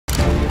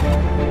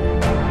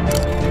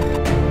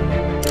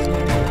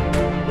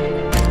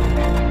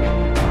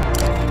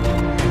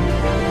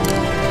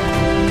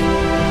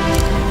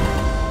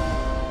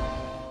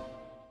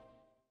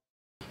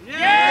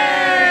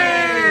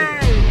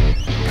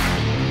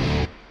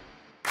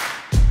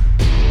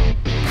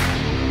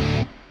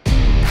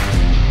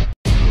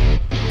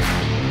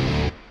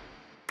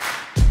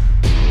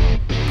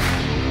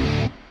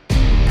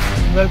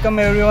Welcome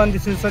everyone.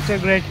 This is such a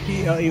great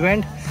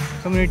event,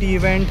 community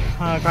event,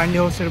 kindly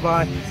hosted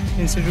by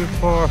Institute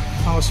for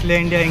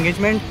Australia-India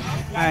Engagement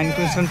and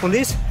Queensland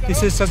Police.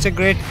 This is such a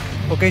great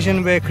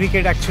occasion where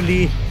cricket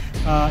actually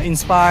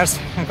inspires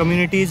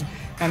communities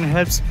and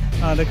helps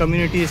the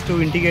communities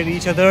to integrate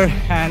each other,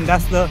 and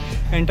that's the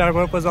entire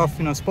purpose of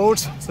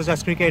sports such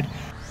as cricket.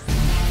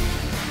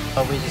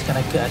 We're just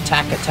going to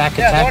attack it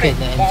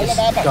and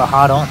just go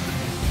hard on.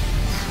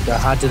 Go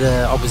hard to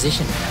the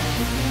opposition.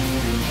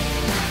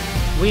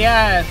 We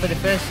are for the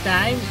first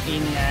time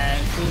in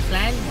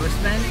Queensland,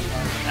 Wolston,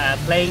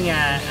 playing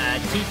a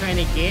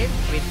T20 game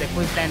with the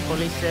Queensland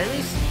Police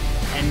Service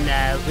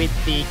and with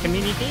the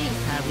community,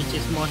 which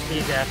is mostly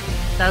the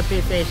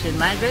Southeast Asian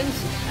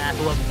migrants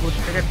who are good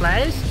cricket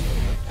players.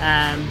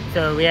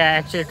 So we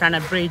are actually trying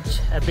to bridge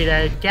a bit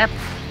of gap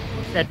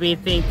that we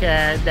think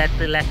that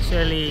will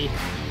actually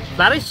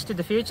flourish to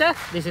the future.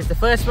 This is the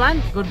first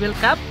one, Goodwill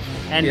Cup,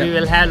 and we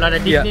will have a lot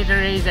of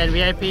dignitaries and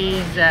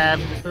VIPs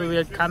who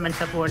will come and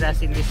support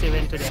us in this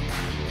event today.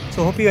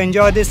 So hope you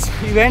enjoy this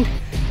event,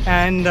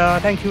 and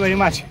thank you very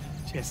much.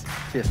 Cheers.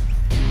 Cheers.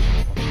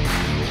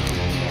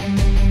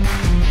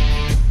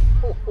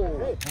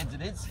 Hands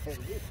it is.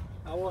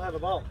 I will have a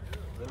bowl.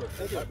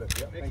 Thank you.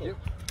 Thank you.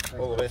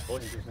 All the best,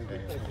 boys.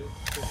 Thank you.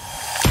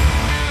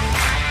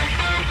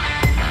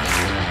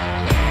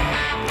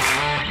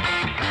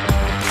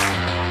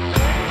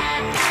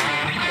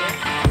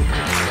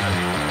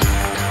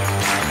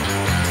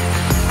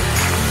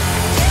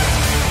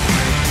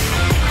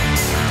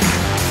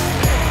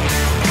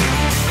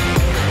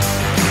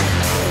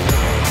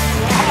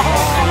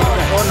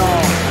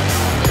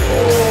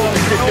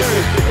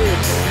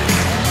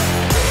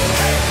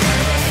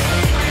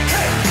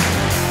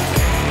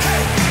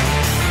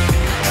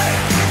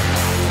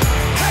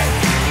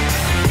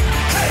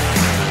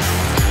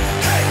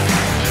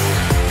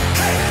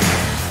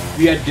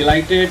 We are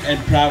delighted and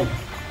proud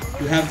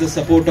to have the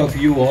support of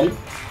you all.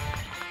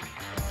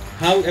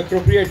 How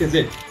appropriate is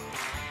it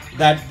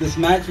that this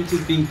match which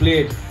is being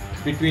played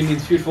between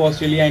Institute for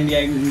Australia and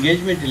India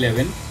Engagement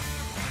 11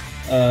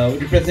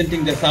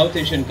 representing the South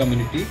Asian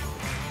community,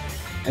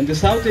 and the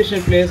South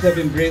Asian players have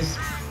embraced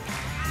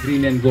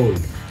green and gold.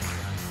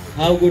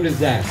 How good is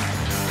that?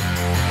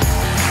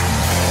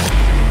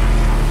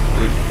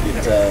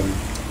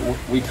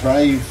 We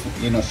crave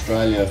in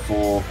Australia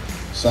for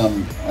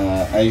some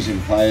Asian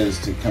players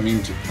to come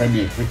into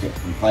Premier Cricket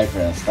and play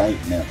for our state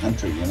and our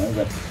country,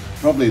 but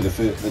probably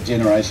the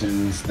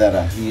generations that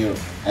are here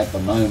at the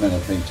moment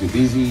have been too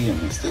busy, and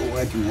they're still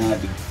working hard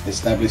to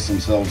establish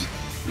themselves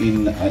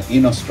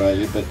in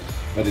Australia, but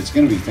it's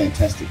going to be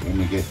fantastic when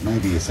we get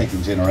maybe a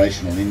second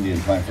generational Indian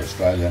playing for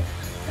Australia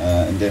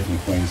and definitely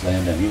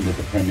Queensland and into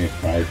the Premier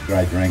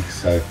grade ranks.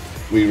 So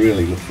we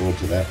really look forward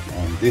to that.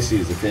 This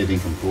is a fair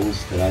dinkum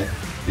cause today.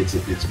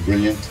 It's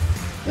brilliant.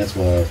 That's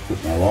why I've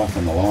put my life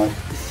on the line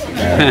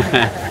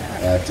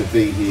to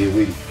be here.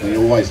 We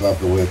always love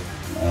the work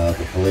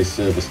the police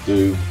service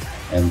do,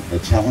 and the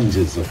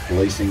challenges of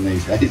policing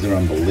these days are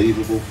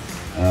unbelievable.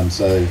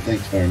 So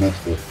thanks very much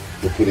for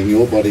putting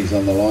your bodies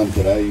on the line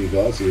today, you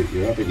guys.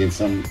 You're up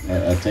against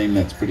a team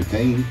that's pretty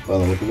keen by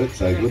the look of it,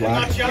 so good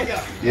luck. Much younger.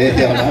 Yeah,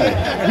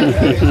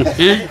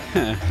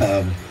 I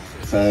know.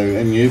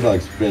 And you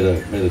folks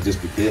better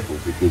just be careful,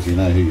 because you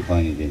know who you're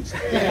playing against.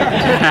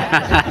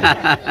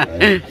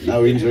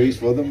 No injuries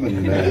for them,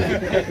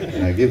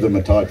 and give them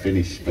a tight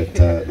finish. But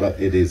look,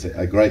 it is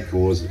a great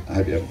cause. I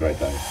hope you have a great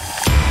day.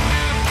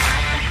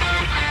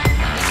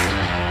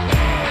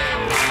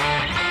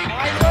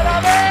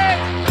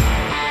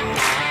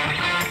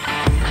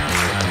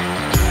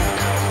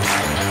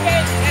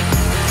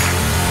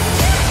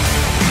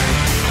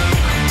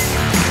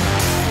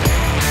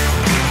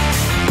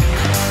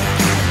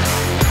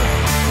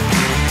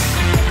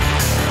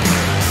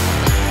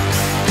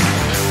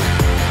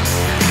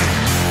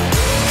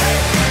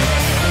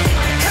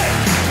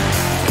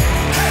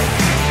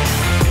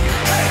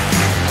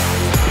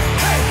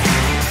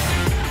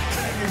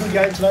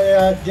 Game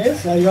today,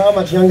 Jess. You are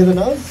much younger than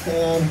us.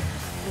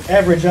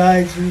 Average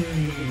age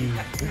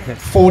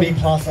 40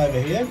 plus over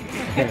here.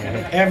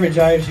 Average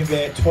age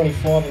about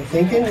 25 and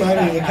thinking. Maybe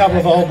there's a couple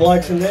of old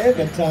blokes in there,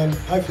 but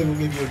hopefully we'll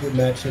give you a good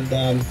match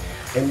and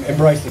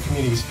embrace the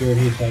community spirit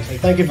here today. So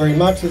thank you very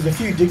much. There's a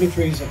few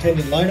dignitaries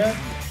attending later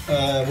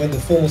when the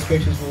formal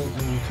speeches will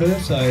occur.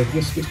 So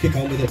let's kick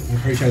on with it. We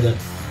appreciate that.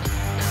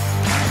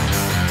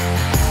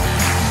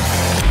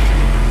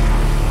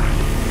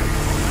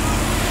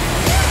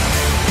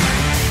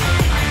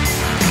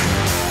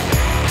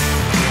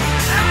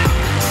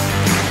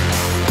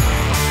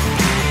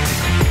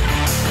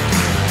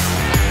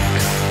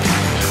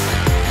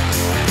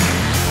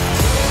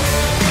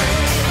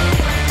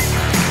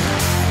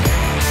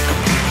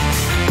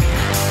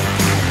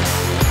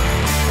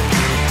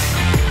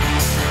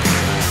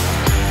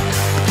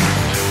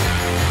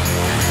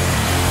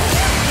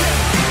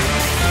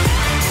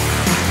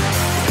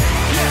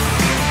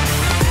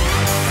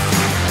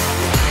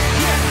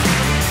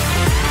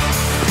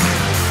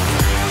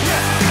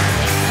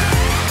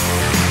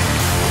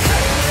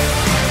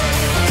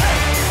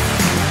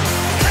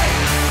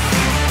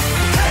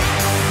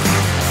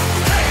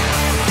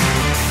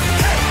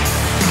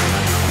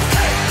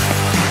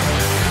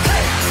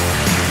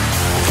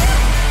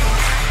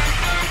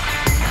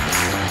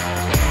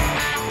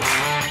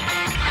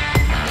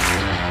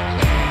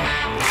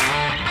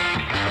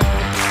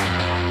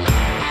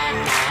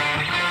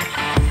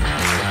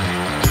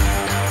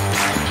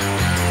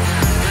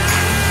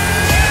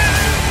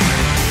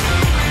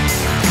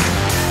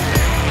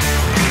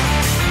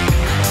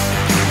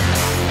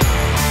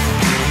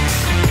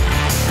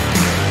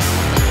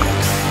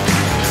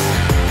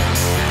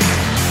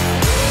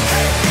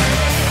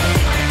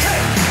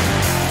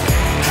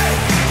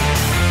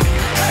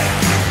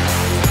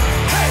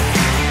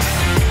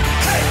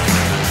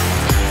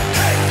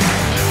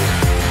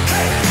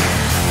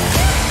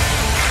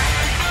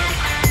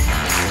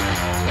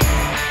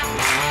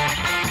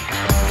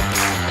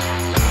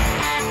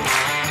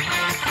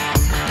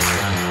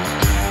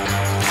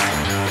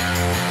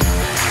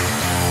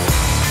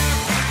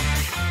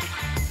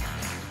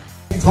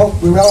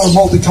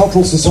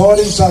 multicultural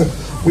society, so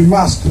we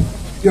must,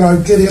 you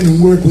know, get in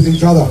and work with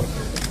each other.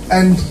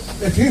 And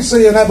if you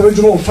see an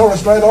Aboriginal or Torres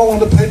Strait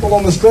Islander people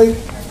on the street,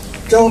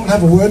 go up and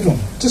have a word with them.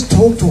 Just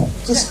talk to them.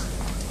 Just,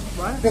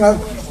 you know,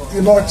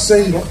 you might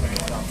see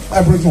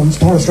Aboriginal and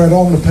Torres Strait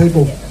Islander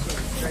people,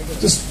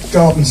 just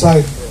go up and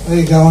say, how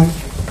you going?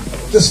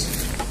 Just,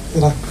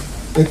 you know,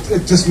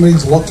 it just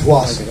means a lot to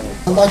us.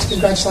 I'd like to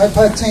congratulate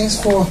both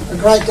teams for a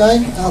great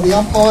game, the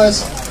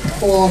umpires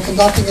for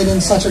conducting it in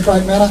such a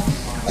great manner,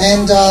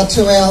 and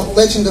to our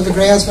legend of the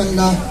groundsman,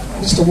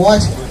 Mr.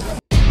 White.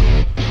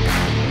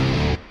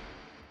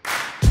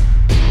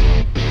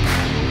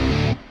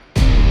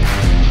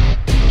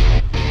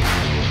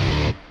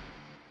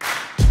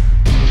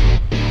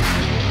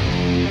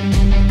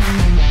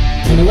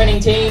 And the winning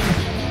team,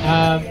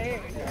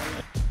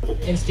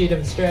 Institute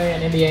of Australia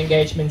and India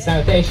Engagement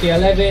South Asia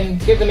 11.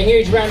 Give them a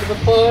huge round of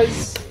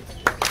applause.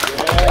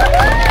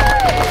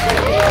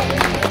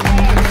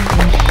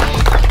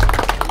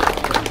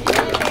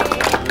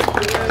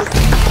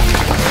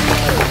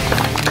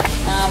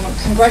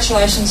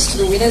 Congratulations to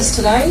the winners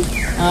today.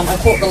 I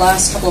caught the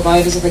last couple of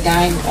overs of the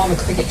game. I'm a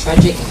cricket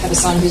tragic, have a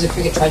son who's a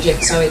cricket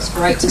tragic, so it's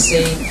great to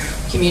see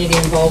community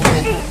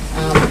involvement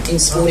in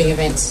sporting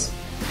events.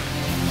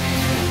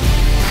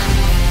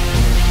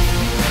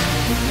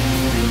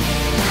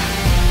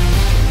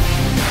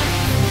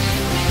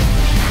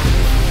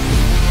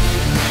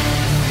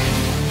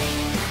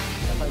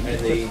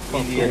 The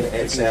Indian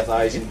and South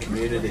Asian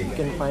community.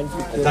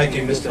 And thank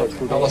you, Mr.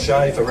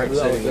 Palaszczuk, for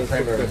representing the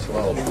Premier as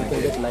well.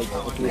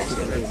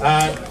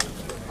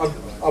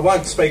 I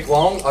won't speak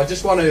long. I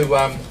just want to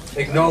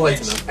acknowledge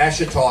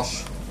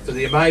Ashutosh for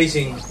the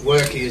amazing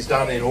work he has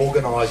done in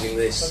organising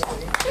this.